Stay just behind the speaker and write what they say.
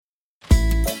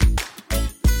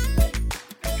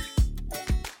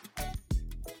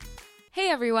Hey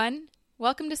everyone!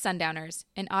 Welcome to Sundowners,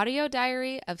 an audio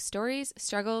diary of stories,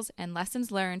 struggles, and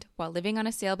lessons learned while living on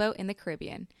a sailboat in the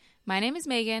Caribbean. My name is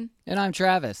Megan. And I'm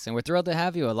Travis, and we're thrilled to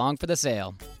have you along for the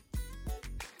sail.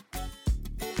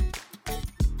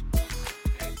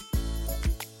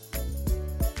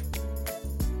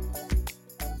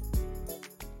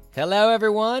 Hello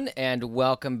everyone, and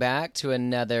welcome back to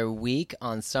another week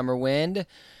on Summer Wind.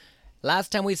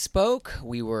 Last time we spoke,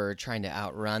 we were trying to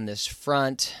outrun this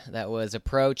front that was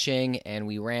approaching, and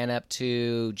we ran up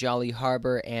to Jolly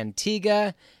Harbor,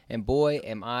 Antigua, and boy,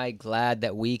 am I glad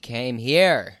that we came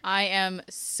here. I am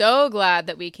so glad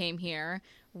that we came here.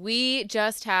 We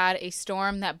just had a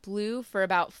storm that blew for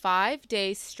about 5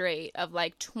 days straight of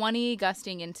like 20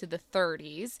 gusting into the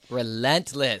 30s.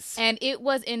 Relentless. And it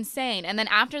was insane. And then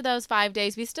after those 5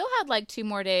 days, we still had like 2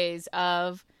 more days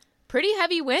of pretty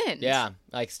heavy wind. Yeah,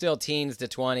 like still teens to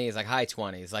 20s, like high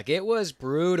 20s. Like it was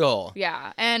brutal.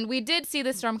 Yeah, and we did see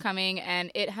the storm coming, and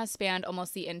it has spanned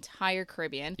almost the entire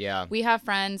Caribbean. Yeah. We have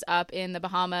friends up in the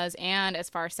Bahamas and as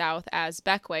far south as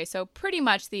Bequia, so pretty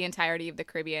much the entirety of the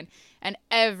Caribbean, and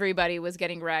everybody was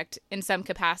getting wrecked in some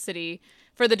capacity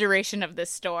for the duration of this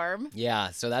storm.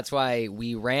 Yeah, so that's why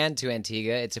we ran to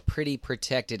Antigua. It's a pretty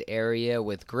protected area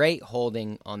with great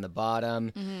holding on the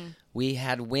bottom. Mm-hmm. We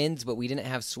had winds, but we didn't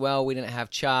have swell, we didn't have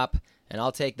chop, and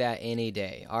I'll take that any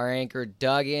day. Our anchor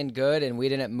dug in good, and we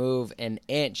didn't move an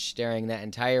inch during that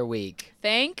entire week.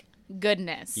 Thank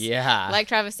goodness. Yeah. Like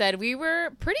Travis said, we were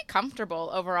pretty comfortable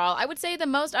overall. I would say the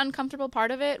most uncomfortable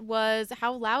part of it was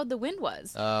how loud the wind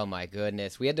was. Oh my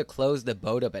goodness. We had to close the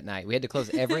boat up at night. We had to close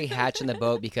every hatch in the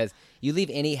boat because you leave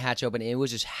any hatch open and it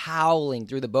was just howling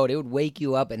through the boat. It would wake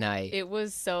you up at night. It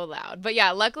was so loud. But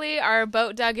yeah, luckily our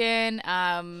boat dug in.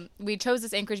 We chose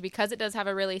this anchorage because it does have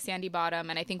a really sandy bottom,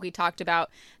 and I think we talked about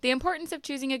the importance of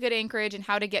choosing a good anchorage and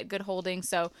how to get good holding.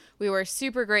 So we were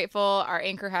super grateful. Our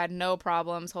anchor had no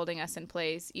problems holding us in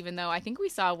place, even though I think we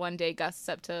saw one day gusts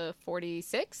up to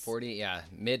 46. 40, yeah,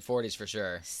 mid 40s for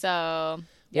sure. So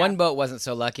yeah. One boat wasn't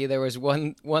so lucky. There was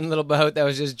one little boat that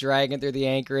was just dragging through the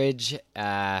anchorage.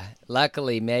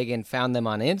 Luckily, Megan found them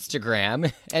on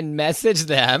Instagram and messaged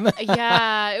them.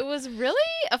 Yeah, it was really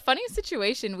a funny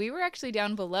situation. We were actually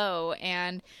down below,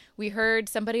 and we heard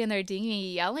somebody in their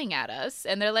dinghy yelling at us,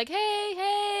 and they're like, hey,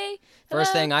 hello.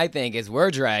 First thing I think is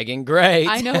we're dragging. Great.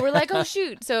 I know. We're like, oh,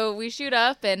 shoot. So we shoot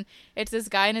up, and it's this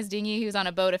guy in his dinghy who's on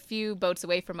a boat a few boats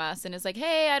away from us, and is like,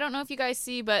 hey, I don't know if you guys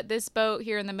see, but this boat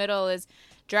here in the middle is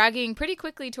dragging pretty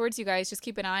quickly towards you guys. Just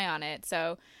keep an eye on it.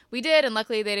 So we did, and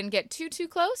luckily they didn't get too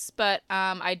close, but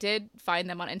I did find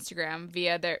them on Instagram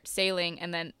via their sailing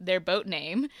and then their boat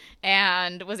name,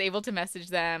 and was able to message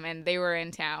them, and they were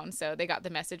in town, so they got the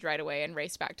message right away and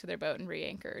raced back to their boat and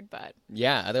re-anchored. But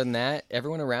yeah, other than that,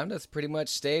 everyone around us pretty much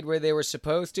stayed where they were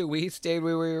supposed to. We stayed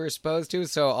where we were supposed to,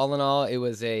 so all in all, it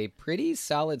was a pretty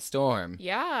solid storm.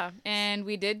 Yeah, and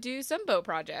we did do some boat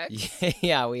projects.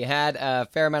 Yeah, we had a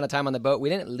fair amount of time on the boat. We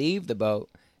didn't leave the boat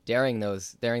during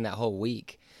that whole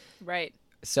week. Right.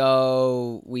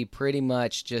 So we pretty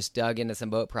much just dug into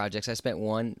some boat projects. I spent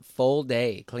one full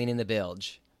day cleaning the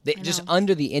bilge. Just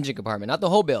under the engine compartment, not the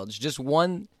whole bilge, just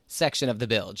one section of the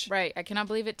bilge. Right. I cannot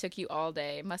believe it took you all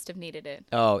day. Must have needed it.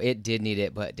 Oh, it did need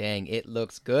it, but dang, it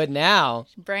looks good now.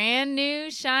 Brand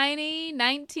new, shiny,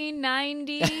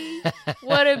 1990.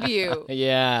 What a view.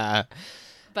 Yeah.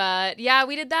 But yeah,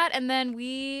 we did that, and then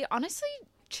we honestly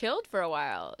chilled for a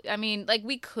while. I mean, like,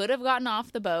 we could have gotten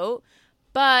off the boat,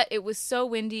 but it was so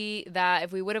windy that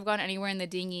if we would have gone anywhere in the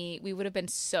dinghy, we would have been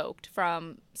soaked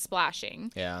from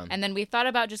splashing. Yeah. And then we thought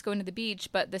about just going to the beach,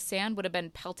 but the sand would have been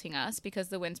pelting us because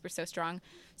the winds were so strong.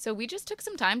 So we just took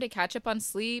some time to catch up on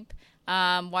sleep,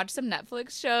 watch some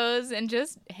Netflix shows, and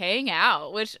just hang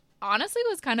out, which honestly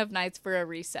was kind of nice for a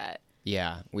reset.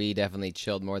 Yeah, we definitely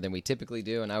chilled more than we typically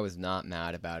do, and I was not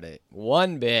mad about it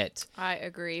one bit. I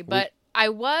agree, but I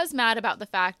was mad about the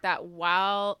fact that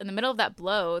while in the middle of that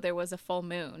blow, there was a full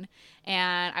moon,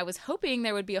 and I was hoping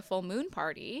there would be a full moon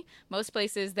party. Most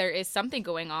places there is something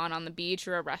going on the beach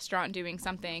or a restaurant doing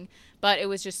something, but it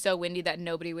was just so windy that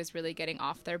nobody was really getting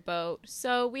off their boat.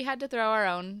 So we had to throw our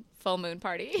own full moon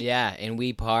party. Yeah, and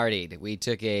we partied. We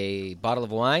took a bottle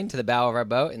of wine to the bow of our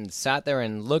boat and sat there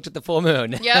and looked at the full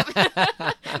moon. Yep.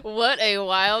 What a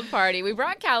wild party. We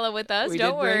brought Calla with us.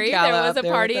 Don't worry. Calla there was a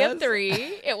there party with of us. 3.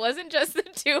 It wasn't just the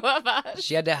 2 of us.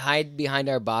 She had to hide behind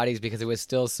our bodies because it was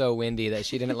still so windy that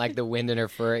she didn't like the wind in her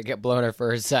fur. It kept blowing her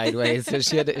fur sideways. So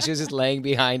she was just laying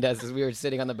behind us as we were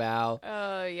sitting on the bow.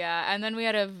 Oh, yeah. And then we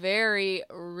had a very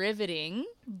riveting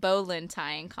bowline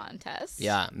tying contest.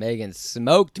 Yeah, Megan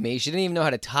smoked me. She didn't even know how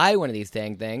to tie one of these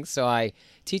things. So I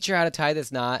teach her how to tie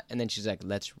this knot, and then she's like,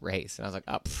 let's race. And I was like,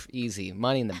 oh, easy.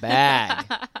 Money in the bag.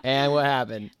 And what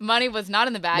happened? Money was not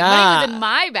in the bag. Nah. Money was in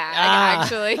my bag,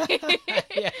 actually.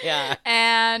 Yeah.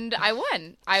 And I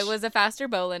won. I was a faster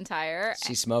bowline tyer.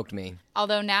 She smoked me.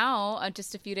 Although now,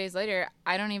 just a few days later,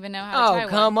 I don't even know how to tie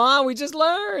one. Oh, come on. We just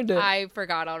learned. I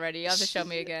forgot already. You'll have to show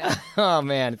me again. Oh,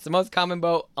 man. It's the most common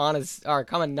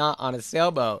common knot on a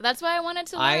sailboat. That's why I wanted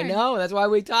to learn. I know. That's why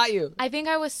we taught you. I think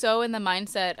I was so in the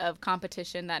mindset of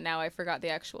competition that now I forgot the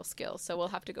actual skill. So we'll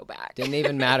have to go back. Didn't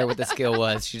even matter what the skill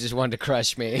was. She just wanted to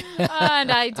crush me.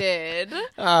 And I did.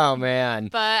 Oh, man.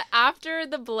 But after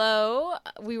the blow,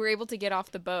 we were able to get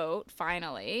off the boat,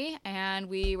 finally. And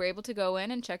we were able to go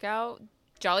in and check out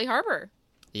Jolly Harbor.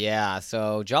 Yeah,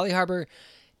 so Jolly Harbor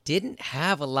didn't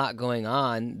have a lot going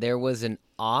on. There was an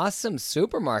awesome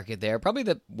supermarket there, probably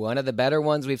one of the better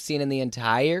ones we've seen in the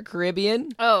entire Caribbean.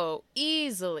 Oh,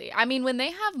 easily. I mean, when they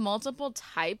have multiple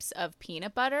types of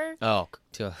peanut butter,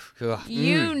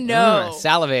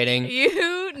 salivating.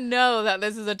 You know that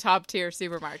this is a top tier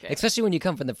supermarket. Especially when you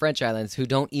come from the French Islands who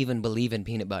don't even believe in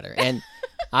peanut butter. And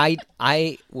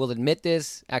I will admit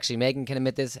this, actually Megan can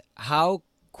admit this, how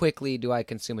quickly do I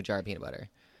consume a jar of peanut butter?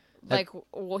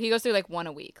 He goes through one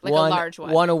a week, a large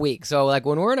one. One a week. So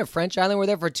when we're in a French island, we're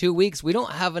there for 2 weeks. We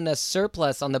don't have enough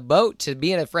surplus on the boat to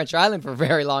be in a French island for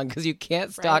very long because you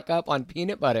can't stock up on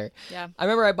peanut butter. Yeah. I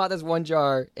remember I bought this one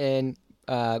jar in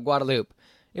Guadeloupe.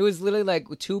 It was literally like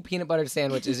 2 peanut butter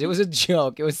sandwiches. It was a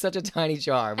joke. It was such a tiny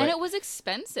jar. And it was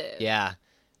expensive. Yeah.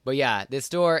 But yeah, this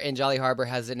store in Jolly Harbor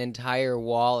has an entire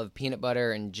wall of peanut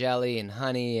butter and jelly and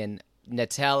honey and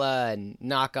Nutella and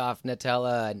knockoff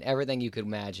Nutella and everything you could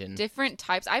imagine. Different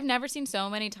types. I've never seen so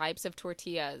many types of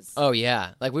tortillas. Oh, yeah.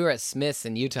 Like we were at Smith's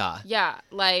in Utah. Yeah,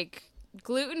 like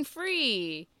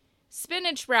gluten-free,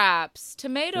 spinach wraps,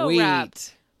 tomato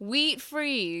wraps,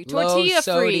 wheat-free,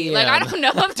 tortilla-free. Like, I don't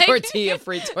know.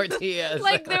 Tortilla-free tortillas.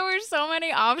 Like, there were so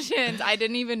many options. I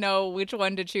didn't even know which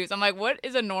one to choose. I'm like, what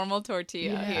is a normal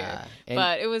tortilla here?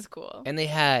 But it was cool. And they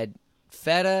had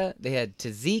feta, they had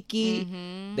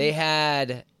tzatziki, they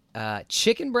had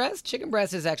chicken breast. Chicken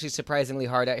breast is actually surprisingly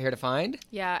hard out here to find.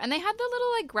 Yeah, and they had the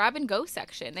little grab and go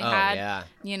section. They had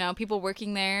people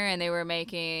working there, and they were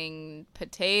making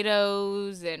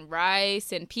potatoes and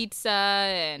rice and pizza.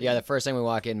 And yeah, the first time we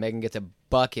walk in, Megan gets a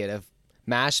bucket of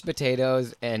mashed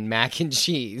potatoes and mac and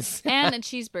cheese. And a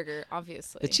cheeseburger,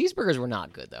 obviously. The cheeseburgers were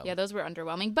not good, though. Yeah, those were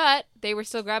underwhelming, but they were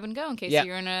still grab and go in case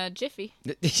you're in a jiffy.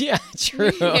 Yeah,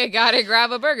 true. You gotta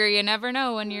grab a burger. You never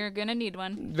know when you're gonna need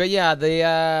one. But yeah,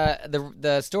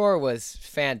 the store was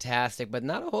fantastic, but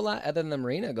not a whole lot other than the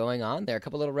marina going on there. A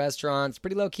couple little restaurants,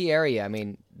 pretty low-key area. I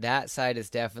mean, that side is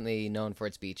definitely known for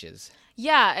its beaches.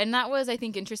 Yeah, and that was, I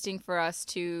think, interesting for us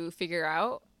to figure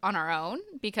out on our own,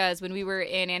 because when we were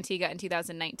in Antigua in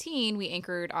 2019, we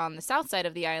anchored on the south side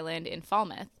of the island in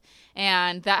Falmouth,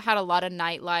 and that had a lot of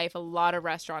nightlife, a lot of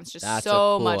restaurants, just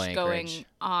so much going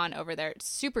on over there. It's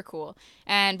super cool.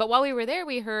 But while we were there,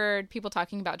 we heard people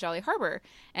talking about Jolly Harbor,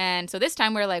 and so this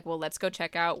time we're like, well, let's go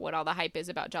check out what all the hype is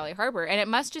about Jolly Harbor, and it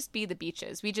must just be the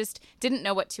beaches. We just didn't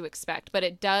know what to expect, but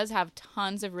it does have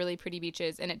tons of really pretty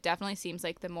beaches, and it definitely seems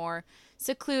like the more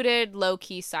secluded,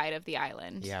 low-key side of the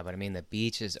island. Yeah, but I mean, the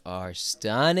beaches are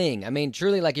stunning. I mean,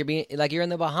 truly, like you're in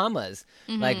the Bahamas.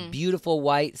 Like beautiful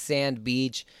white sand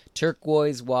beach,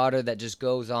 turquoise water that just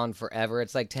goes on forever.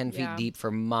 It's like 10 feet deep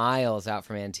for miles out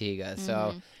from Antigua.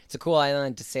 So it's a cool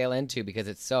island to sail into because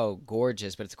it's so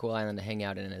gorgeous, but it's a cool island to hang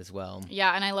out in as well.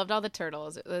 Yeah, and I loved all the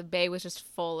turtles. The bay was just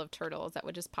full of turtles that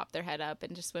would just pop their head up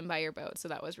and just swim by your boat, so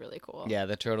that was really cool. Yeah,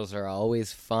 the turtles are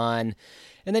always fun.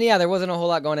 And then, there wasn't a whole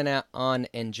lot going on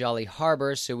in Jolly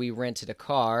Harbor, so we rented a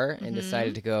car and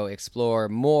decided to go explore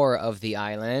more of the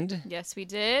island. Yes, we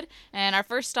did. And our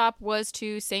first stop was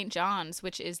to St. John's,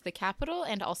 which is the capital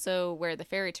and also where the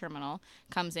ferry terminal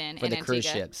comes in Antigua. Cruise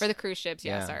ships. For the cruise ships,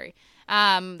 sorry.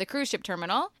 The cruise ship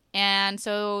terminal. And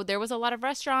so there was a lot of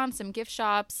restaurants, some gift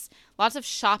shops, lots of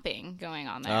shopping going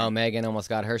on there. Oh, Megan almost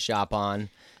got her shop on.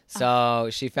 So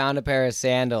she found a pair of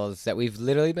sandals that we've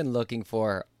literally been looking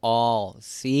for all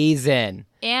season.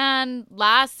 And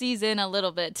last season a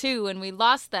little bit, too, when we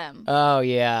lost them. Oh,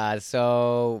 yeah.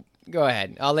 So go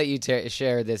ahead. I'll let you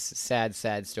share this sad,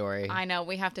 sad story. I know.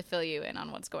 We have to fill you in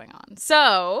on what's going on.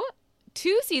 So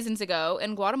 2 seasons ago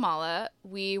in Guatemala,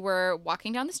 we were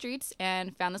walking down the streets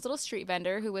and found this little street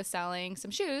vendor who was selling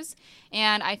some shoes.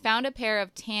 And I found a pair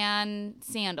of tan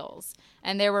sandals.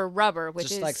 And they were rubber, which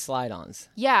is... Just like slide-ons.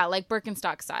 Yeah, like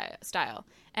Birkenstock style.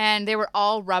 And they were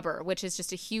all rubber, which is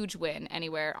just a huge win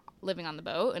anywhere living on the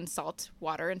boat in salt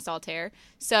water and salt air.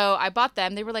 So I bought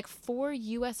them. They were like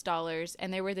 $4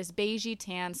 and they were this beigey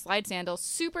tan slide sandals,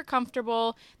 super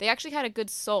comfortable. They actually had a good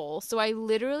sole. So I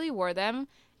literally wore them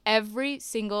every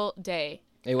single day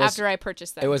after I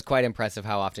purchased them. It was quite impressive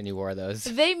how often you wore those.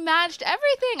 They matched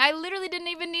everything. I literally didn't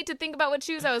even need to think about what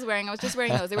shoes I was wearing. I was just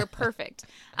wearing those. They were perfect.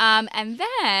 And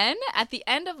then at the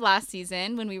end of last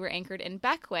season, when we were anchored in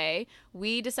Beckway,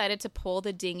 we decided to pull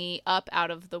the dinghy up out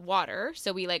of the water.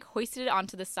 So we like hoisted it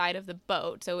onto the side of the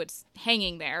boat. So it's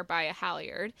hanging there by a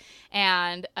halyard.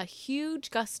 And a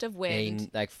huge gust of wind.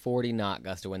 Like 40 knot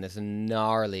gust of wind. This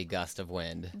gnarly gust of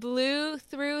wind. Blew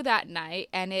through that night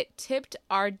and it tipped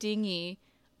our dinghy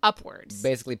upwards.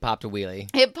 Basically popped a wheelie.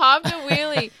 It popped a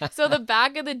wheelie. So the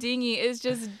back of the dinghy is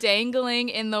just dangling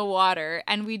in the water.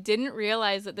 And we didn't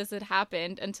realize that this had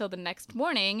happened until the next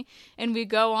morning. And we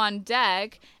go on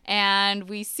deck and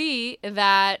we see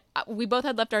that we both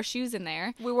had left our shoes in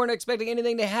there. We weren't expecting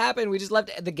anything to happen. We just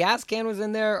left. The gas can was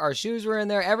in there. Our shoes were in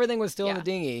there. Everything was still in the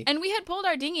dinghy. And we had pulled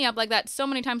our dinghy up like that so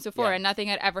many times before and nothing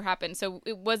had ever happened. So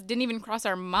it didn't even cross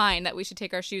our mind that we should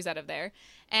take our shoes out of there.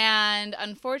 And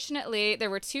unfortunately, there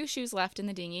were 2 shoes left in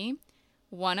the dinghy,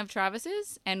 one of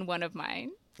Travis's and one of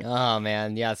mine. Oh,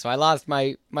 man. Yeah, so I lost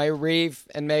my reef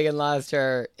and Megan lost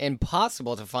her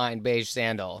impossible to find beige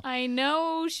sandal. I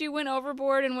know. She went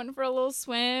overboard and went for a little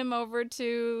swim over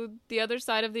to the other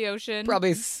side of the ocean.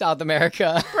 Probably South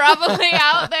America. Probably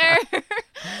out there.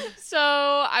 So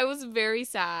I was very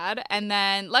sad. And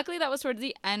then luckily that was towards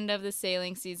the end of the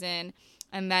sailing season.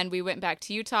 And then we went back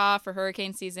to Utah for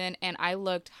hurricane season, and I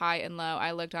looked high and low.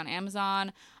 I looked on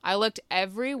Amazon. I looked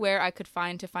everywhere I could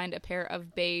find to find a pair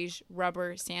of beige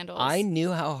rubber sandals. I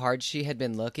knew how hard she had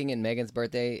been looking, and Megan's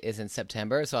birthday is in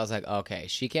September, so I was like, okay,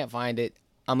 she can't find it.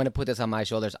 I'm going to put this on my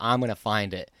shoulders. I'm going to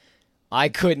find it. I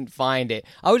couldn't find it.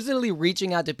 I was literally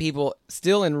reaching out to people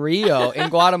still in Rio, in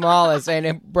Guatemala,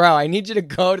 saying, bro, I need you to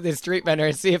go to this street vendor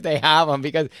and see if they have them,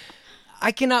 because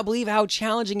I cannot believe how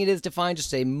challenging it is to find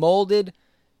just a molded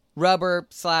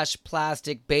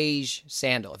rubber/plastic beige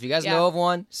sandal. If you guys know of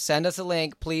one, send us a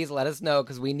link. Please let us know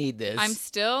because we need this. I'm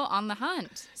still on the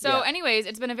hunt. So anyways,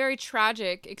 it's been a very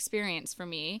tragic experience for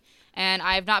me. And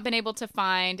I've not been able to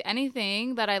find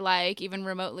anything that I like, even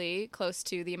remotely close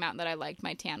to the amount that I liked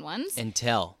my tan ones.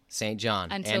 Until St. John,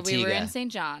 Antigua. We were in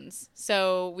St. John's.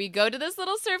 So we go to this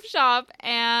little surf shop,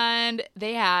 and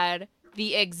they had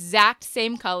the exact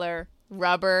same color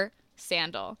rubber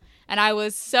sandal. And I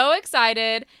was so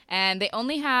excited, and they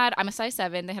only had, I'm a size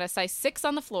 7, they had a size 6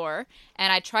 on the floor,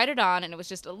 and I tried it on, and it was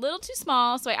just a little too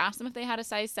small, so I asked them if they had a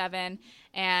size 7,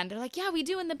 and they're like, yeah, we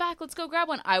do in the back, let's go grab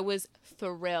one. I was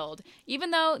thrilled,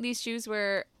 even though these shoes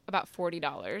were about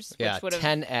 $40. Yeah, which would have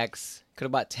 10X. Could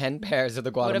have bought 10 pairs of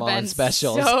the Guatemalan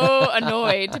specials. I would have been so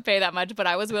annoyed to pay that much, but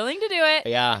I was willing to do it.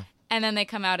 Yeah. And then they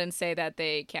come out and say that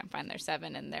they can't find their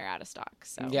 7 and they're out of stock.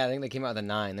 So yeah, I think they came out with a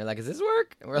 9. They're like, "Does this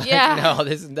work?" And we're like, yeah. "No,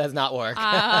 this does not work."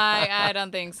 I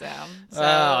don't think so. So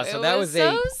that was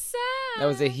so sad. That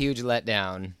was a huge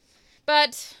letdown.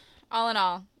 But all in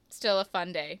all, still a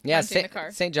fun day. Yeah, the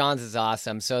car. St. John's is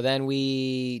awesome. So then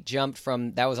we jumped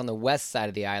from that was on the west side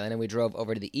of the island, and we drove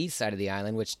over to the east side of the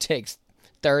island, which takes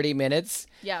 30 minutes.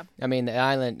 Yeah. I mean, the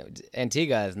island,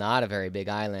 Antigua is not a very big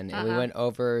island. And we went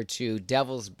over to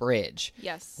Devil's Bridge.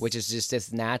 Yes. Which is just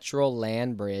this natural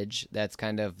land bridge that's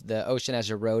kind of, the ocean has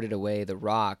eroded away the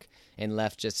rock and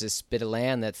left just this bit of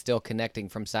land that's still connecting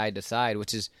from side to side,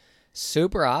 which is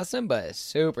super awesome, but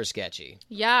super sketchy.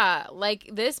 Yeah, like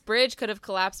this bridge could have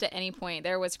collapsed at any point.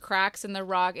 There was cracks in the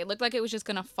rock. It looked like it was just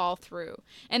going to fall through.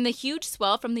 And the huge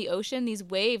swell from the ocean, these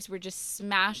waves were just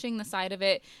smashing the side of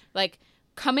it, like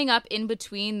coming up in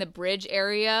between the bridge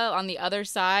area on the other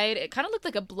side. It kind of looked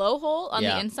like a blowhole on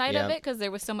the inside of it because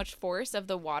there was so much force of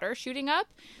the water shooting up.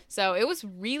 So it was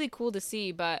really cool to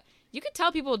see, but you could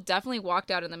tell people definitely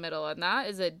walked out in the middle, and that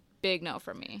is a big no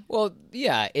for me. Well,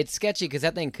 yeah, it's sketchy because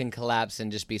that thing can collapse and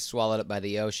just be swallowed up by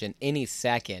the ocean any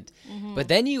second. Mm-hmm. But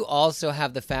then you also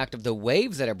have the fact of the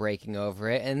waves that are breaking over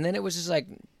it, and then it was just like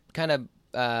kind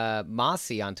of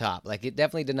mossy on top. Like it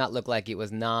definitely did not look like it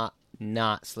was not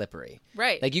slippery.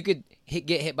 Right. Like you could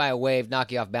get hit by a wave,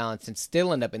 knock you off balance, and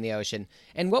still end up in the ocean.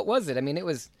 And what was it? I mean, it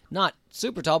was not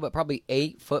super tall, but probably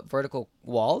 8-foot vertical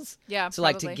walls. Yeah, so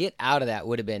probably. Like to get out of that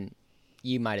would have been,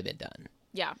 you might have been done.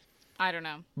 Yeah. I don't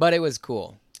know. But it was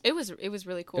cool. It was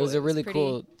really cool. It was a really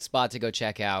cool spot to go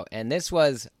check out. And this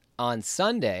was on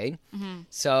Sunday. Mm-hmm.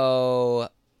 So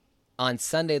on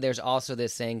Sunday, there's also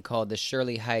this thing called the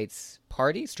Shirley Heights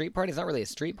party, street party. It's not really a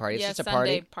street party. It's just a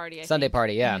Sunday party. I Sunday think.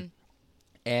 party, yeah. Mm-hmm.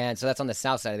 And so that's on the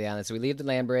south side of the island. So we leave the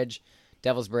land bridge,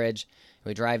 Devil's Bridge.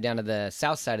 We drive down to the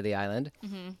south side of the island,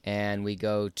 and we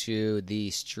go to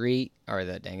the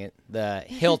the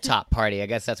hilltop party. I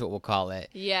guess that's what we'll call it.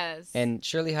 Yes. And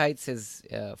Shirley Heights is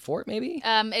a fort, maybe?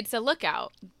 It's a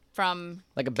lookout from...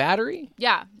 Like a battery?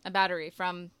 Yeah, a battery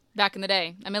from back in the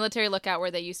day. A military lookout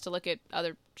where they used to look at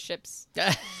other ships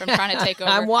from trying to take over.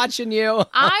 I'm watching you.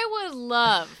 I would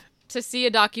love to see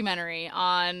a documentary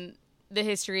on the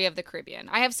history of the Caribbean.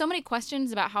 I have so many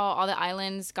questions about how all the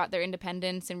islands got their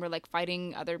independence and were like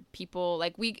fighting other people.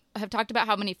 Like we have talked about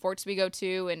how many forts we go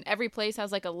to, and every place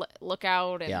has like a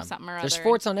lookout and something or other. There's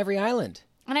forts on every island.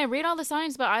 And I read all the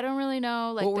signs, but I don't really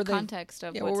know like the context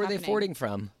of what's what were happening. they forting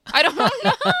from? I don't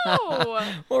know.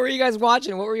 What were you guys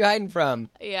watching? What were you hiding from?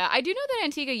 Yeah, I do know that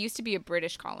Antigua used to be a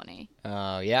British colony.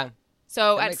 Oh, yeah.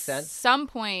 So that at makes sense. some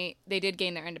point, they did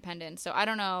gain their independence. So I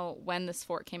don't know when this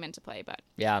fort came into play, but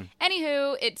yeah.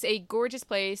 Anywho, it's a gorgeous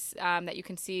place that you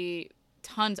can see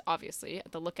tons, obviously,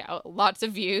 at the lookout. Lots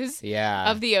of views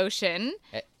of the ocean.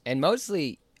 And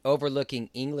mostly overlooking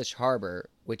English Harbor,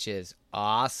 which is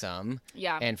awesome.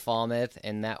 Yeah. And Falmouth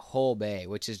and that whole bay,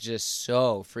 which is just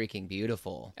so freaking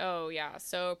beautiful. Oh, yeah.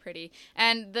 So pretty.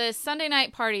 And the Sunday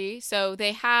night party, so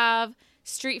they have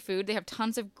street food. They have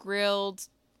tons of grilled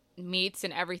meats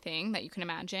and everything that you can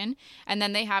imagine, and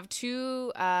then they have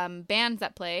two bands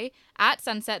that play at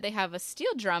sunset. They have a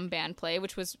steel drum band play,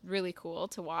 which was really cool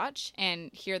to watch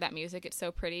and hear that music. It's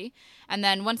so pretty. And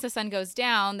then once the sun goes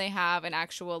down, they have an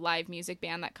actual live music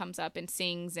band that comes up and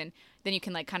sings, and then you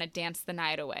can like kind of dance the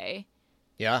night away.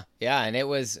 Yeah, and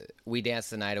we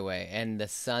danced the night away, and the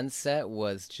sunset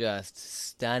was just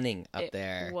stunning up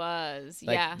there. It was,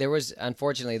 like, there's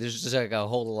just like a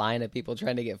whole line of people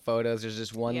trying to get photos. There's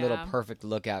just one little perfect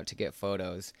lookout to get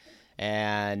photos,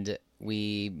 and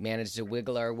we managed to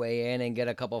wiggle our way in and get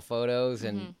a couple photos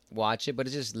and watch it, but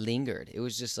it just lingered. It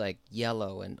was just like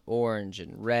yellow and orange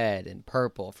and red and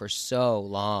purple for so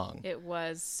long. It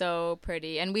was so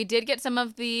pretty. And we did get some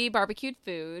of the barbecued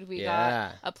food. We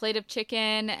got a plate of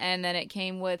chicken, and then it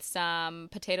came with some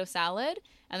potato salad,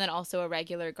 and then also a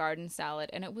regular garden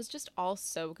salad. And it was just all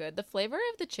so good. The flavor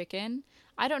of the chicken,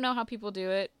 I don't know how people do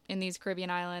it in these Caribbean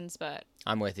islands, but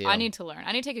I'm with you. I need to learn.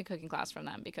 I need to take a cooking class from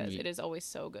them because it is always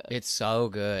so good. It's so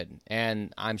good.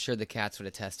 And I'm sure the cats would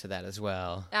attest to that as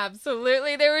well.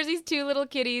 Absolutely. There was these two little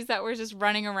kitties that were just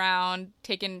running around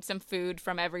taking some food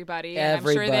from everybody. And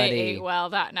I'm sure they ate well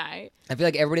that night. I feel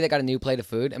like everybody that got a new plate of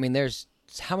food, I mean, there's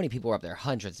how many people were up there?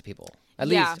 Hundreds of people. At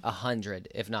least 100,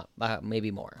 if not maybe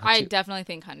more. I definitely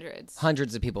think hundreds.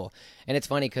 Hundreds of people. And it's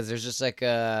funny because there's just like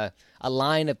a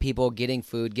line of people getting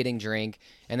food, getting drink,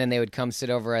 and then they would come sit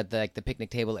over at the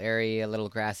picnic table area, a little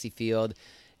grassy field.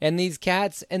 And these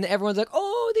cats, and everyone's like,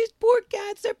 oh, these poor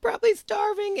cats, they're probably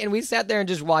starving. And we sat there and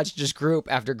just watched just group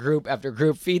after group after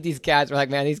group feed these cats. We're like,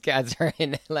 man, these cats are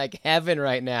in like heaven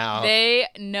right now. They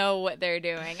know what they're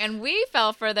doing. And we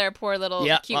fell for their poor little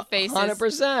cute faces.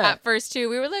 100%. At first, too.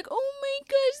 We were like, oh my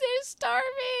gosh, they're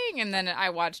starving. And then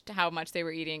I watched how much they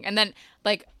were eating. And then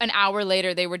like an hour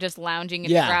later, they were just lounging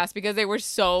in the grass because they were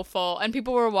so full. And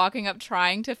people were walking up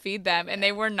trying to feed them. And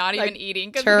they were not even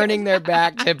eating. Turning their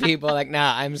back to people like,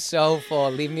 nah, I'm so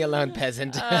full. Leave me alone,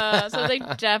 peasant. So they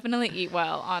definitely eat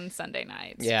well on Sunday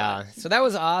nights. Yeah. So that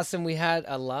was awesome. We had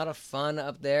a lot of fun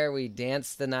up there. We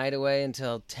danced the night away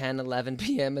until 10, 11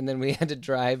 p.m. And then we had to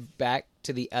drive back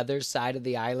to the other side of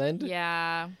the island.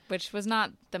 Yeah, which was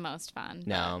not the most fun.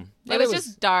 No. It was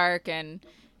just dark, and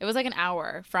it was like an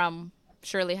hour from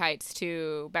Shirley Heights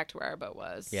back to where our boat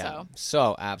was. Yeah,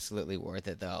 so absolutely worth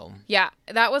it, though. Yeah,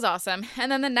 that was awesome.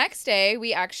 And then the next day,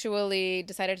 we actually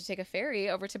decided to take a ferry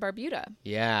over to Barbuda.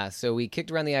 Yeah, so we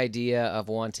kicked around the idea of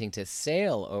wanting to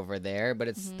sail over there, but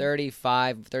it's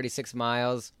 36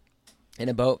 miles in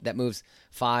a boat that moves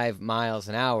 5 miles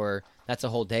an hour. That's a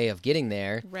whole day of getting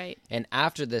there. Right. And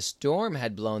after the storm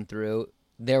had blown through,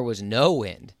 there was no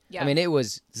wind. Yeah. I mean, it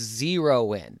was zero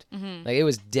wind. Like, it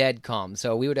was dead calm.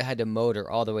 So we would have had to motor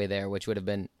all the way there, which would have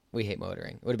been, we hate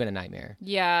motoring. It would have been a nightmare.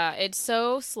 Yeah, it's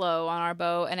so slow on our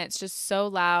boat, and it's just so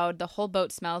loud. The whole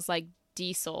boat smells like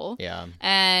diesel. Yeah.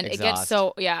 And exhaust.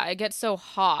 it gets so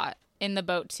hot in the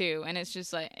boat, too. And it's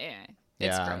just like,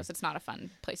 It's gross. It's not a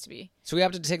fun place to be. So we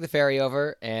opted to take the ferry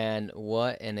over, and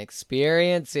what an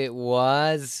experience it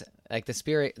was. Like,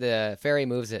 the ferry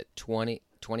moves at 20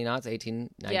 knots, 18,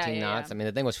 19 knots. I mean,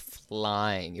 the thing was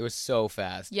flying. It was so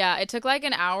fast. Yeah, it took like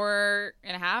an hour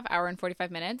and a half, hour and 45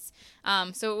 minutes.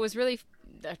 So it was really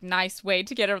a nice way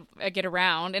to get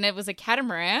around, and it was a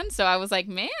catamaran. So I was like,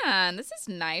 man, this is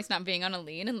nice not being on a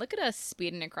lean, and look at us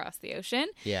speeding across the ocean.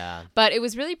 Yeah. But it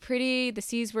was really pretty. The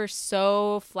seas were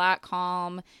so flat,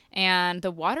 calm, and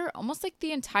the water almost like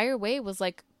the entire way was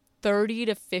like 30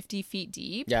 to 50 feet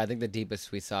deep. Yeah, I think the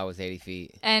deepest we saw was 80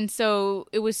 feet. And so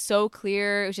it was so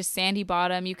clear. It was just sandy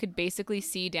bottom. You could basically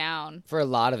see down. For a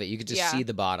lot of it, you could just Yeah. see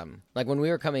the bottom. Like when we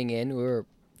were coming in, we were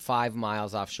 5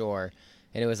 miles offshore,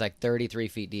 and it was like 33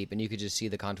 feet deep, and you could just see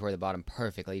the contour of the bottom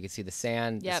perfectly. You could see the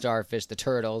sand, the Yep. starfish, the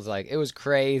turtles. Like, it was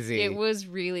crazy. It was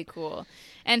really cool.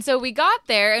 And so we got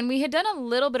there, and we had done a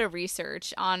little bit of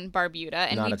research on Barbuda.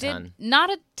 And Not we a did ton. Not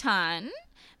a ton,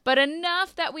 but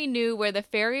enough that we knew where the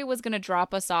ferry was going to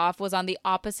drop us off was on the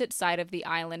opposite side of the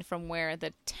island from where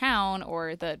the town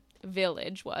or the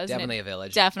village was. Definitely a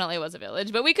village. Definitely was a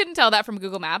village, but we couldn't tell that from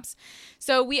Google Maps.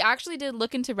 So we actually did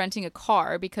look into renting a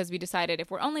car because we decided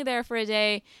if we're only there for a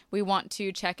day, we want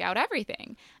to check out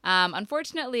everything.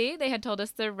 Unfortunately, they had told us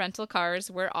the rental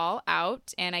cars were all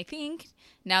out, and I think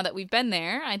now that we've been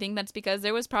there, I think that's because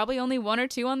there was probably only one or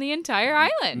two on the entire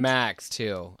island. Max,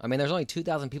 too. I mean, there's only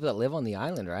 2,000 people that live on the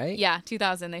island, right? Yeah,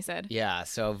 2,000 they said. Yeah,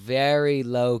 so very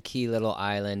low-key little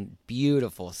island.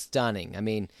 Beautiful, stunning. I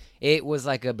mean, it was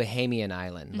like a Bahamian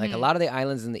island. Like a lot of the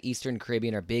islands in the Eastern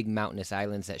Caribbean are big mountainous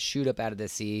islands that shoot up out of the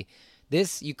sea.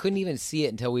 This, you couldn't even see it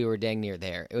until we were dang near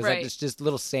there. It was like Right. this just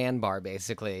little sandbar,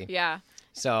 basically. Yeah.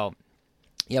 So,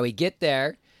 yeah, we get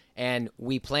there, and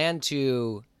we plan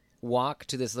to walk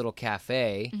to this little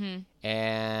cafe,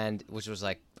 and which was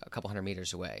like a couple hundred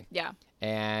meters away. Yeah.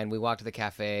 And we walk to the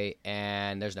cafe,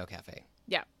 and there's no cafe.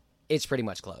 Yeah. It's pretty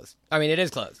much closed. I mean, it is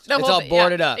closed. The It's whole all thing,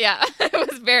 boarded yeah. up. Yeah, it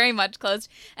was very much closed.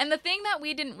 And the thing that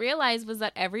we didn't realize was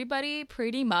that everybody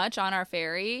pretty much on our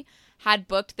ferry had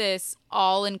booked this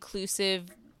all-inclusive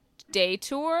day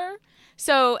tour.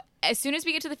 So as soon as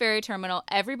we get to the ferry terminal,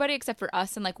 everybody except for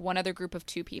us and like one other group of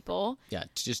 2 people Yeah,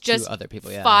 just just two other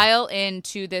people, yeah. file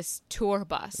into this tour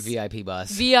bus. VIP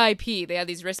bus. VIP. They had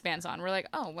these wristbands on. We're like,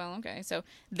 oh, well, okay. So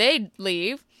they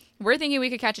leave. We're thinking we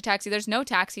could catch a taxi. There's no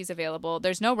taxis available.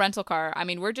 There's no rental car. I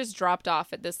mean, we're just dropped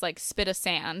off at this like spit of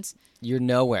sand. You're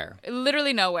nowhere.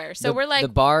 Literally nowhere. So The- we're like, the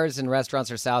bars and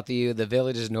restaurants are south of you. The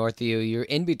village is north of you. You're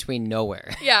in between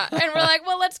nowhere. yeah. And we're like,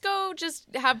 well, let's go just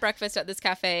have breakfast at this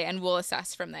cafe and we'll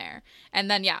assess from there. And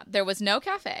then, yeah, there was no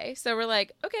cafe. So we're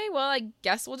like, okay, well, I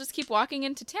guess we'll just keep walking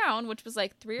into town, which was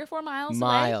like 3 or 4 miles away.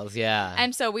 Miles, yeah.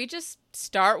 And so we just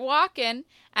start walking,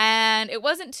 and it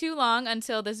wasn't too long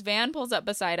until this van pulls up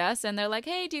beside us, and they're like,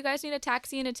 hey, do you guys need a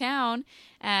taxi into town?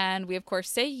 And we, of course,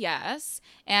 say yes.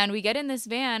 And we get in this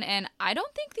van, and I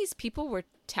don't think these people were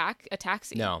a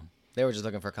taxi. No, they were just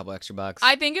looking for a couple extra bucks.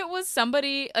 I think it was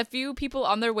a few people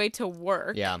on their way to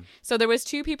work. Yeah. So there was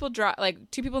 2 people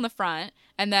in the front,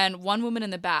 and then one woman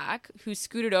in the back who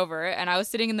scooted over, and I was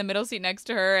sitting in the middle seat next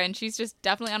to her, and she's just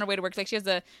definitely on her way to work. Like she has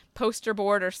a poster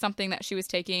board or something that she was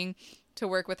taking to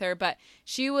work with her, but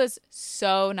she was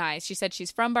so nice. She said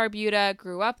she's from Barbuda,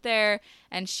 grew up there,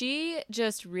 and she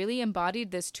just really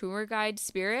embodied this tour guide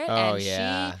spirit. Oh, and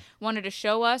yeah. she wanted to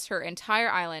show us her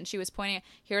entire island. She was pointing at,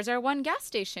 here's our one gas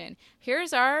station,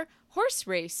 here's our horse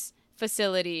race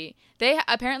facility.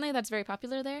 Apparently that's very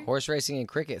popular there. Horse racing and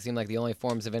cricket seem like the only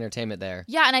forms of entertainment there.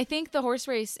 Yeah, and I think the horse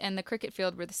race and the cricket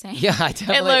field were the same. Yeah, I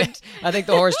definitely. I think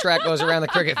the horse track goes around the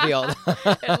cricket field.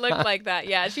 It looked like that.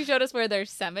 Yeah, she showed us where their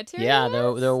cemetery Yeah,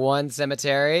 was. the one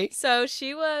cemetery. So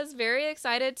she was very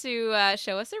excited to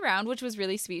show us around, which was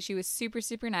really sweet. She was super,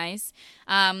 super nice.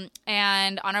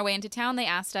 And on our way into town, they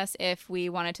asked us if we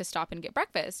wanted to stop and get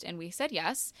breakfast. And we said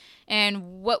yes.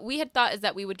 And what we had thought is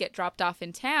that we would get dropped off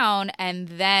in town and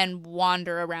then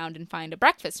wander around and find a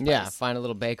breakfast place. Yeah, find a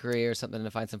little bakery or something to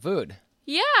find some food.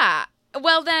 Yeah.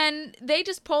 Well, then they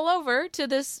just pull over to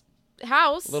this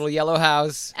house. Little yellow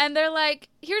house. And they're like,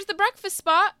 here's the breakfast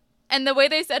spot. And the way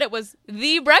they said it was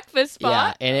the breakfast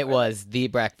spot. Yeah, and it was the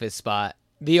breakfast spot.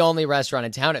 The only restaurant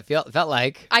in town, it felt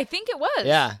like. I think it was.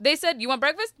 Yeah. They said, you want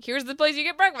breakfast? Here's the place you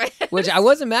get breakfast. Which I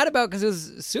wasn't mad about because it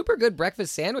was super good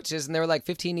breakfast sandwiches, and they were like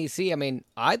 15 EC. I mean,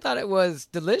 I thought it was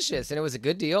delicious, and it was a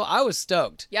good deal. I was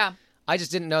stoked. Yeah. I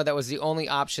just didn't know that was the only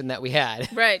option that we had.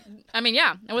 Right. I mean,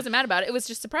 yeah, I wasn't mad about it. It was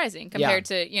just surprising compared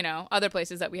to, other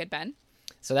places that we had been.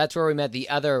 So that's where we met the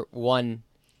other one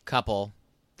couple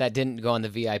that didn't go on the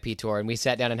VIP tour, and we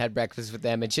sat down and had breakfast with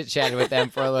them and chit-chatted with them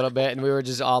for a little bit, and we were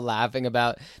just all laughing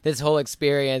about this whole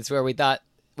experience where we thought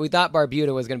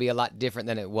Barbuda was going to be a lot different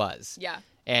than it was. Yeah.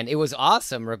 And it was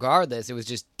awesome regardless. It was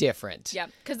just different. Yeah,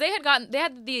 because they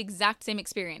had the exact same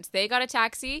experience. They got a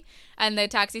taxi, and the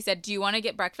taxi said, "Do you want to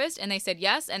get breakfast?" And they said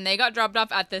yes, and they got dropped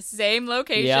off at the same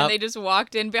location. Yep. They just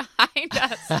walked in behind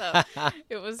us. So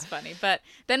it was funny. But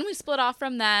then we split off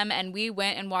from them, and we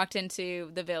went and walked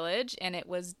into the village, and it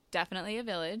was definitely a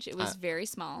village. It was very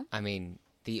small. I mean,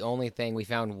 the only thing, we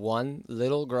found one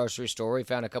little grocery store. We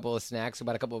found a couple of snacks,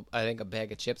 about a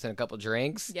bag of chips and a couple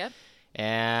drinks. Yep.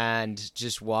 And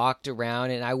just walked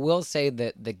around. And I will say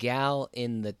that the gal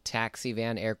in the taxi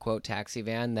van, air quote taxi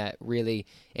van, that really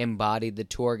embodied the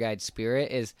tour guide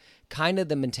spirit is kind of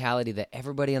the mentality that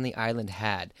everybody on the island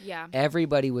had. Yeah.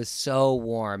 Everybody was so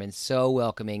warm and so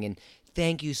welcoming, and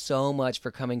thank you so much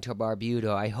for coming to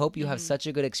Barbuda. I hope you have such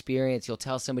a good experience. You'll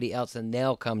tell somebody else and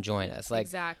they'll come join us.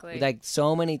 Exactly. Like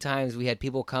so many times we had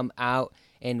people come out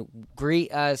and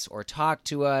greet us or talk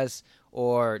to us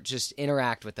or just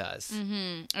interact with us.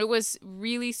 Mm-hmm. It was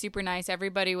really super nice.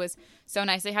 Everybody was so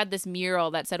nice. They had this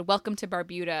mural that said, "Welcome to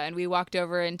Barbuda," and we walked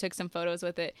over and took some photos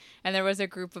with it. And there was a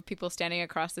group of people standing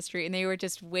across the street, and they were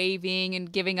just waving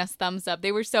and giving us thumbs up.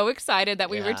 They were so excited that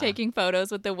we were taking photos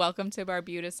with the "Welcome to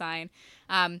Barbuda" sign.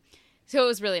 So it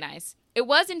was really nice. It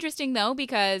was interesting, though,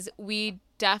 because we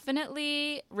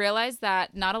definitely realized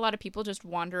that not a lot of people just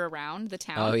wander around the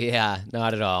town. Oh, yeah.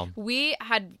 Not at all. We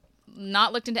had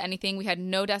not looked into anything. We had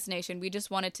no destination. We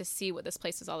just wanted to see what this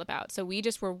place was all about. So we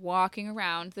just were walking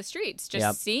around the streets,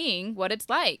 just seeing what it's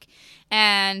like.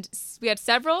 And we had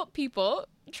several people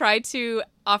try to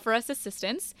offer us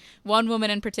assistance. One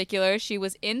woman in particular, she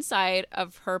was inside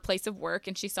of her place of work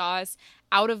and she saw us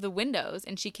out of the windows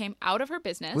and she came out of her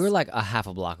business. We were like a half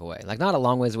a block away, like not a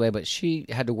long ways away, but she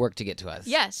had to work to get to us.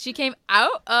 Yes, she came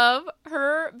out of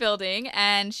her building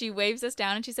and she waves us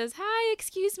down and she says, "Hi,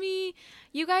 excuse me,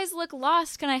 you guys look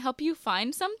lost. Can I help you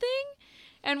find something?"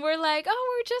 And we're like,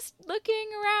 "Oh, we're just looking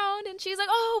around." And she's like,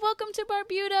 "Oh, welcome to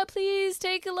Barbuda. Please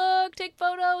take a look, take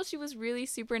photos." She was really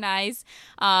super nice.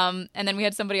 And then we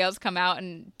had somebody else come out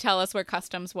and tell us where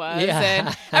customs was. Yeah.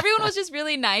 And everyone was just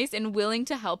really nice and willing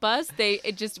to help us.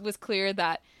 It just was clear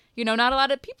that, you know, not a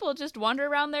lot of people just wander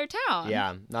around their town.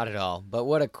 Yeah, not at all. But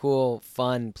what a cool,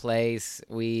 fun place.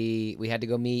 We had to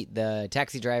go meet the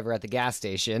taxi driver at the gas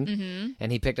station,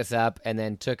 and he picked us up and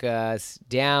then took us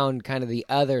down kind of the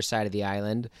other side of the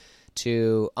island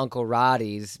to Uncle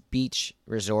Roddy's beach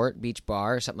resort, beach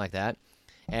bar, something like that.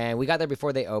 And we got there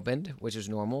before they opened, which was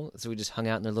normal. So we just hung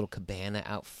out in their little cabana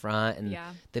out front. And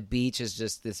the beach is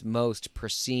just this most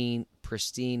pristine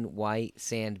white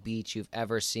sand beach you've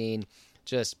ever seen.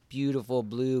 Just beautiful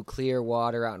blue, clear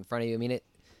water out in front of you. I mean,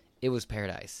 it was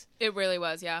paradise. It really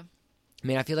was, yeah. I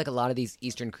mean, I feel like a lot of these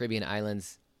Eastern Caribbean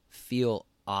islands feel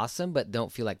awesome, but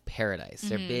don't feel like paradise.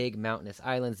 They're big, mountainous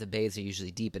islands. The bays are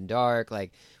usually deep and dark.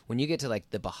 Like, when you get to,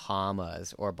 like, the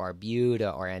Bahamas or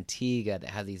Barbuda or Antigua that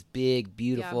have these big,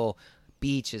 beautiful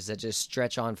beaches that just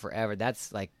stretch on forever,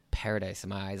 that's, like, paradise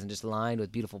in my eyes, and just lined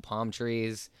with beautiful palm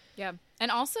trees. Yeah.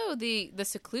 And also the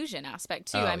seclusion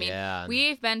aspect, too. Oh, I mean,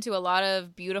 we've been to a lot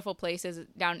of beautiful places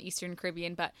down in Eastern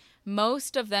Caribbean, but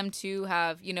most of them, too,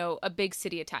 have, you know, a big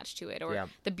city attached to it. Or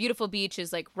the beautiful beach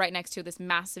is, like, right next to this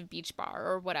massive beach bar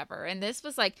or whatever. And this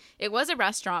was, like, it was a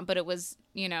restaurant, but it was,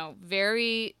 you know,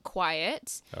 very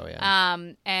quiet. Oh, yeah.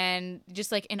 And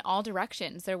just, like, in all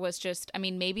directions. There was just, I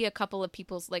mean, maybe a couple of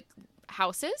people's, like,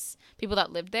 houses, people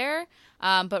that lived there,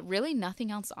 but really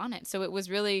nothing else on it. So it was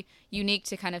really unique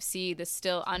to kind of see this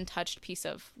still untouched piece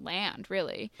of land,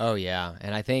 really. Oh, yeah.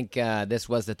 And I think this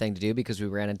was the thing to do because we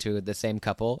ran into the same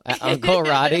couple at Uncle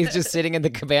Roddy's just sitting in the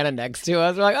cabana next to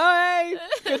us. We're like, "Oh, hey,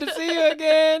 good to see you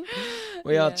again."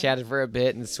 We all chatted for a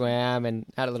bit and swam and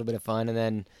had a little bit of fun. And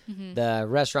then the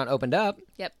restaurant opened up.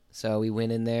 Yep. So we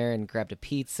went in there and grabbed a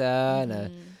pizza and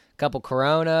a couple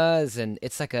Coronas, and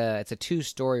it's a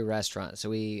 2-story restaurant.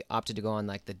 So we opted to go on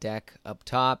like the deck up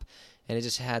top, and it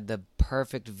just had the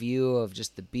perfect view of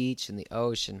just the beach and the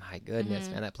ocean. My goodness,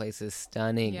 man, that place is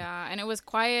stunning. Yeah, and it was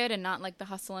quiet and not like the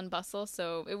hustle and bustle,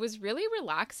 so it was really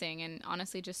relaxing and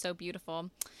honestly just so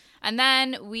beautiful. And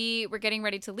then we were getting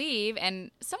ready to leave, and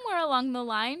somewhere along the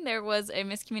line, there was a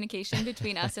miscommunication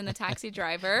between us and the taxi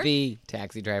driver. The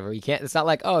taxi driver. You can't. It's not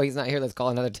like, "Oh, he's not here, let's call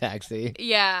another taxi."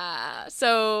 Yeah.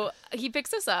 So he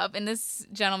picks us up, and this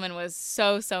gentleman was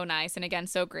so nice, and again,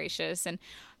 so gracious, and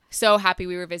so happy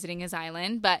we were visiting his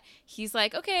island. But he's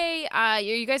like, "Okay, are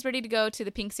you guys ready to go to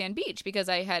the Pink Sand Beach?" Because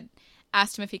I had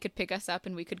asked him if he could pick us up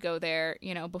and we could go there,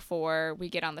 before we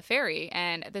get on the ferry.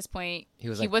 And at this point, he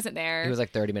wasn't there. He was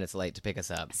like 30 minutes late to pick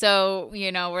us up. So,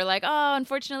 we're like, oh,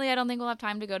 unfortunately, I don't think we'll have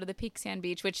time to go to the Peak Sand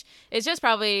Beach, which is just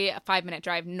probably a 5-minute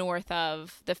drive north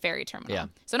of the ferry terminal. Yeah.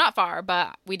 So not far,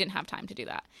 but we didn't have time to do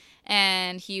that.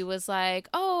 And he was like,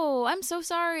 oh, I'm so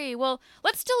sorry. Well,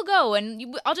 let's still go,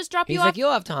 and I'll just drop you off. He's like,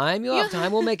 you'll have time. You'll have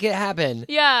time. We'll make it happen.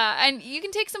 Yeah, and you can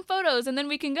take some photos, and then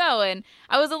we can go. And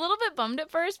I was a little bit bummed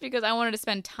at first because I wanted to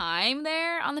spend time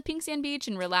there on the Pink Sand Beach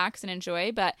and relax and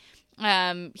enjoy, but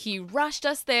he rushed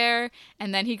us there,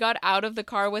 and then he got out of the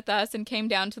car with us and came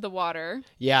down to the water.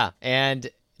 Yeah, and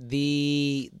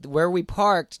where we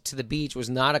parked to the beach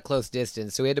was not a close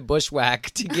distance, so we had to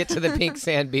bushwhack to get to the Pink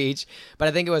Sand Beach. But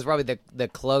I think it was probably the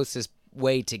closest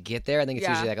way to get there. I think it's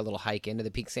usually like a little hike into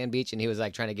the Pink Sand Beach, and he was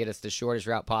like trying to get us the shortest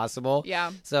route possible.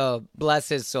 Yeah. So bless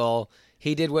his soul,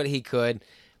 he did what he could.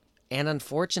 And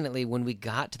unfortunately, when we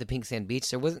got to the Pink Sand Beach,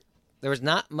 there was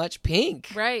not much pink.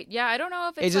 Right. Yeah. I don't know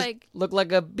if it's it just looked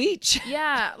like a beach.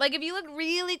 Yeah. Like if you look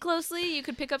really closely, you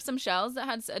could pick up some shells that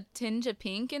had a tinge of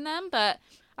pink in them, but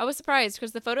I was surprised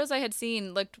because the photos I had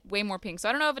seen looked way more pink. So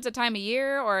I don't know if it's a time of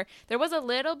year or there was a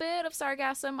little bit of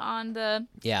sargassum on the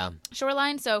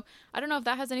shoreline. So I don't know if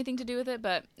that has anything to do with it,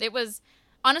 but it was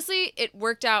honestly, it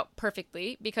worked out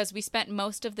perfectly because we spent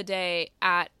most of the day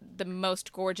at the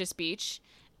most gorgeous beach.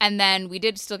 And then we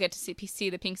did still get to see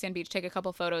the Pink Sand Beach, take a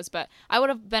couple photos, but I would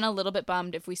have been a little bit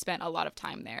bummed if we spent a lot of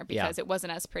time there because it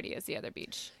wasn't as pretty as the other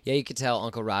beach. Yeah, you could tell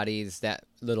Uncle Roddy's, that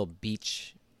little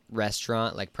beach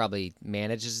restaurant, like probably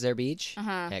manages their beach.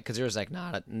 Because there was like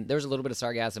there was a little bit of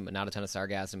sargassum, but not a ton of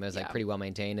sargassum. It was like pretty well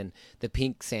maintained. And the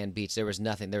Pink Sand Beach, there was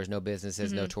nothing. There was no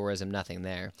businesses, no tourism, nothing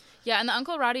there. Yeah, and the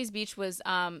Uncle Roddy's beach was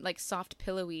like soft,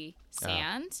 pillowy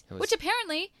sand, which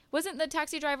apparently wasn't the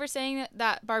taxi driver saying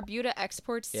that Barbuda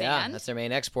exports sand. Yeah, that's their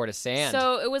main export is sand.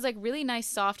 So it was like really nice,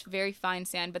 soft, very fine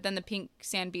sand. But then the Pink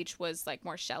Sand Beach was like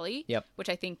more shelly, which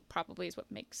I think probably is what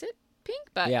makes it pink.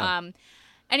 But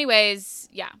anyways,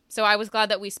 so I was glad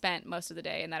that we spent most of the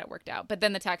day and that it worked out. But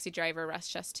then the taxi driver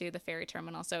rushed us to the ferry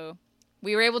terminal, so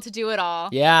we were able to do it all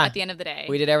at the end of the day.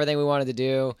 We did everything we wanted to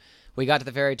do. We got to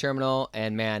the ferry terminal,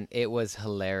 and man, it was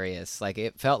hilarious. Like,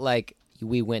 it felt like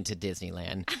we went to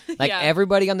Disneyland. Like,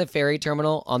 everybody on the ferry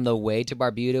terminal on the way to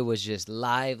Barbuda was just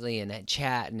lively and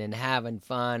chatting and having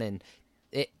fun, and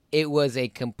it was a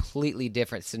completely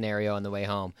different scenario on the way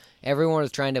home. Everyone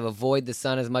was trying to avoid the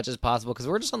sun as much as possible because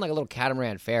we're just on like a little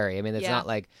catamaran ferry. I mean, it's not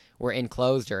like we're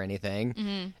enclosed or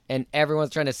anything. And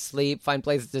everyone's trying to sleep, find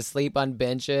places to sleep on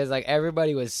benches. Like,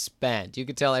 everybody was spent. You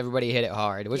could tell everybody hit it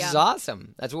hard, which is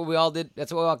awesome. That's what we all did.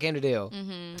 That's what we all came to do.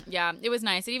 Yeah, it was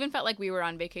nice. It even felt like we were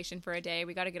on vacation for a day.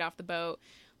 We got to get off the boat.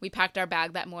 We packed our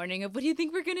bag that morning of what do you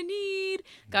think we're going to need?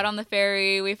 Got on the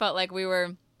ferry. We felt like we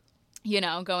were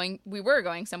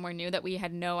going somewhere new that we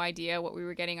had no idea what we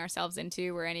were getting ourselves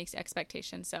into or any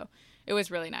expectations. So it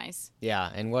was really nice. Yeah,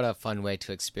 and what a fun way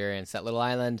to experience that little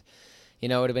island.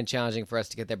 It would have been challenging for us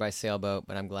to get there by sailboat,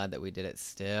 but I'm glad that we did it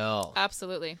still.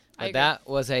 Absolutely. But that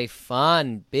was a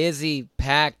fun, busy,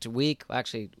 packed week. Well,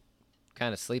 actually,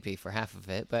 kind of sleepy for half of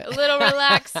it, but a little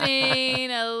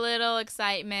relaxing, a little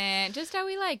excitement, just how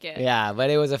we like it. Yeah, but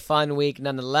it was a fun week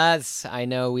nonetheless. I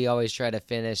know we always try to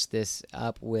finish this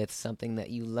up with something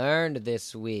that you learned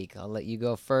this week. I'll let you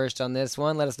go first on this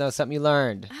one. Let us know something you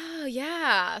learned. Oh,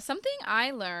 yeah. Something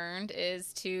I learned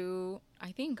is to,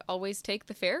 I think, always take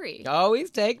the ferry.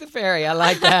 Always take the ferry. I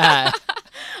like that.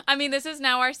 I mean, this is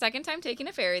now our second time taking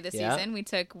a ferry this season. We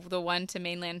took the one to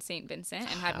mainland St. Vincent and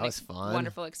had a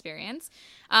wonderful experience.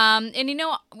 And,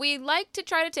 we like to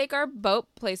try to take our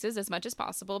boat places as much as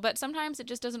possible, but sometimes it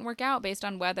just doesn't work out based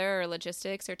on weather or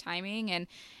logistics or timing. And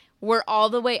we're all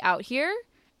the way out here.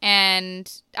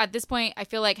 And at this point, I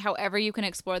feel like however you can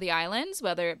explore the islands,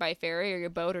 whether by ferry or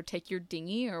your boat or take your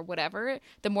dinghy or whatever,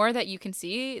 the more that you can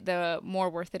see, the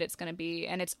more worth it it's going to be.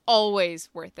 And it's always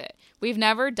worth it. We've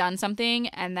never done something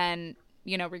and then,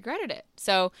 regretted it.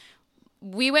 So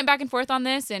we went back and forth on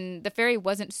this, and the ferry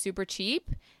wasn't super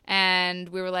cheap. And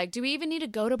we were like, do we even need to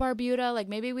go to Barbuda? Like,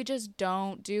 maybe we just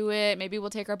don't do it. Maybe we'll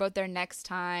take our boat there next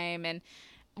time. And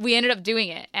we ended up doing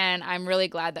it, and I'm really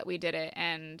glad that we did it,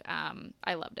 and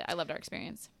I loved it. I loved our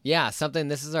experience. Yeah,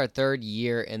 this is our third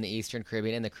year in the Eastern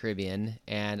Caribbean, in the Caribbean,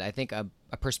 and I think a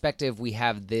perspective we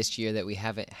have this year that we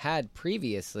haven't had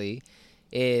previously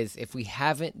is if we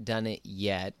haven't done it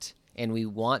yet and we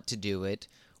want to do it,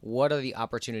 what are the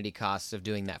opportunity costs of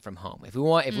doing that from home? If we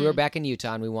were back in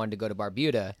Utah and we wanted to go to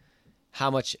Barbuda, how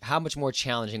much more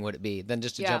challenging would it be than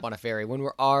just to Yeah. jump on a ferry when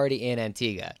we're already in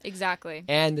Antigua? Exactly.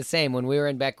 And the same, when we were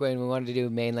in Beckwith and we wanted to do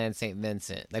mainland St.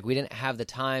 Vincent. Like, we didn't have the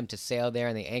time to sail there,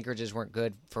 and the anchorages weren't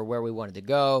good for where we wanted to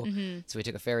go. So we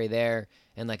took a ferry there.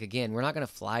 And, like, again, we're not going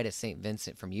to fly to St.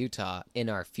 Vincent from Utah in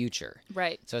our future.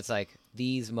 Right. So it's like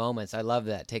these moments, I love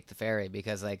that, take the ferry,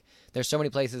 because, like, there's so many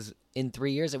places in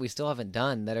 3 years that we still haven't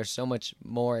done that are so much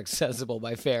more accessible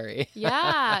by ferry.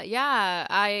 Yeah,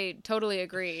 I totally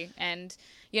agree. And,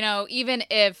 you know, even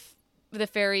if the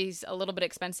ferry's a little bit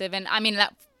expensive, and I mean,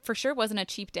 that for sure wasn't a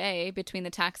cheap day between the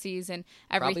taxis and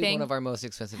everything. Probably one of our most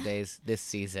expensive days this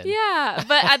season. Yeah,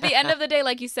 but at the end of the day,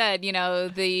 like you said, you know,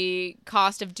 the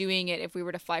cost of doing it, if we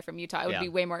were to fly from Utah, it would be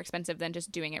way more expensive than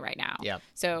just doing it right now. Yeah.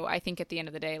 So I think at the end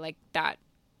of the day, like, that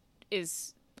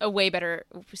is a way better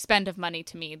spend of money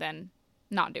to me than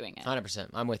not doing it. 100%.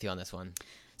 I'm with you on this one.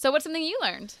 So what's something you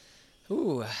learned?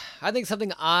 Ooh, I think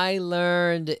something I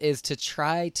learned is to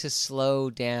try to slow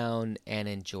down and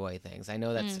enjoy things. I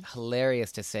know that's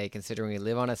hilarious to say, considering we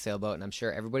live on a sailboat, and I'm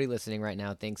sure everybody listening right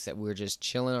now thinks that we're just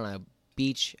chilling on a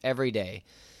beach every day.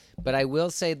 But I will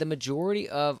say the majority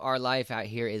of our life out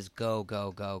here is go,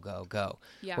 go, go, go, go.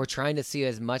 Yeah. We're trying to see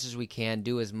as much as we can,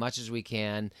 do as much as we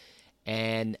can,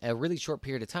 and a really short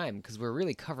period of time, because we're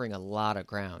really covering a lot of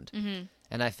ground.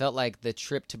 And I felt like the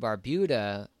trip to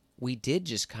Barbuda, we did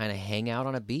just kind of hang out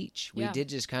on a beach. We did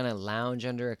just kind of lounge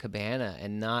under a cabana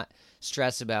and not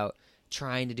stress about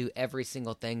trying to do every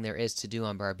single thing there is to do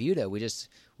on Barbuda.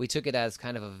 We took it as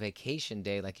kind of a vacation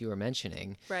day, like you were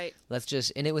mentioning. Right.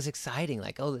 And it was exciting.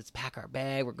 Like, oh, let's pack our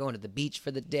bag. We're going to the beach for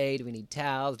the day. Do we need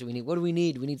towels? What do we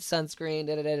need? Do we need sunscreen?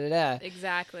 Da, da, da, da, da.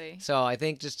 Exactly. So I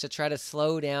think just to try to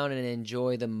slow down and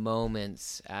enjoy the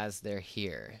moments as they're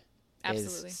here.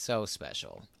 Absolutely. Is so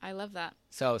special. I love that.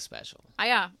 So special.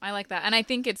 Yeah, I like that. And I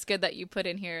think it's good that you put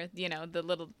in here, you know, the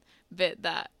little bit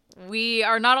that we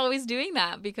are not always doing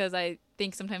that, because I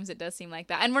think sometimes it does seem like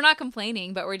that. And we're not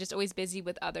complaining, but we're just always busy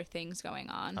with other things going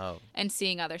on and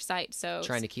seeing other sites. So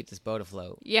trying to keep this boat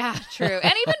afloat. Yeah, true.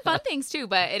 And even fun things too,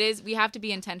 but we have to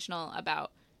be intentional about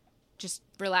just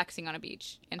relaxing on a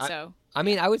beach. And I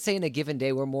mean, I would say in a given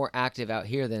day, we're more active out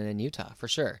here than in Utah, for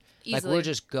sure. Easily. Like, we're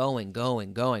just going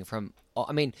from,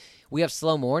 I mean, we have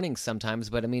slow mornings sometimes,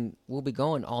 but I mean, we'll be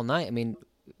going all night. I mean,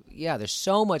 yeah, there's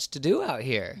so much to do out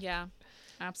here. Yeah,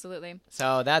 absolutely.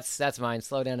 So that's mine.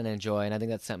 Slow down and enjoy. And I think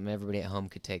that's something everybody at home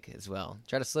could take as well.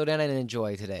 Try to slow down and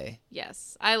enjoy today.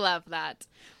 Yes, I love that.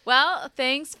 Well,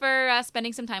 thanks for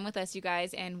spending some time with us, you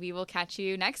guys, and we will catch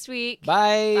you next week.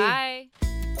 Bye. Bye.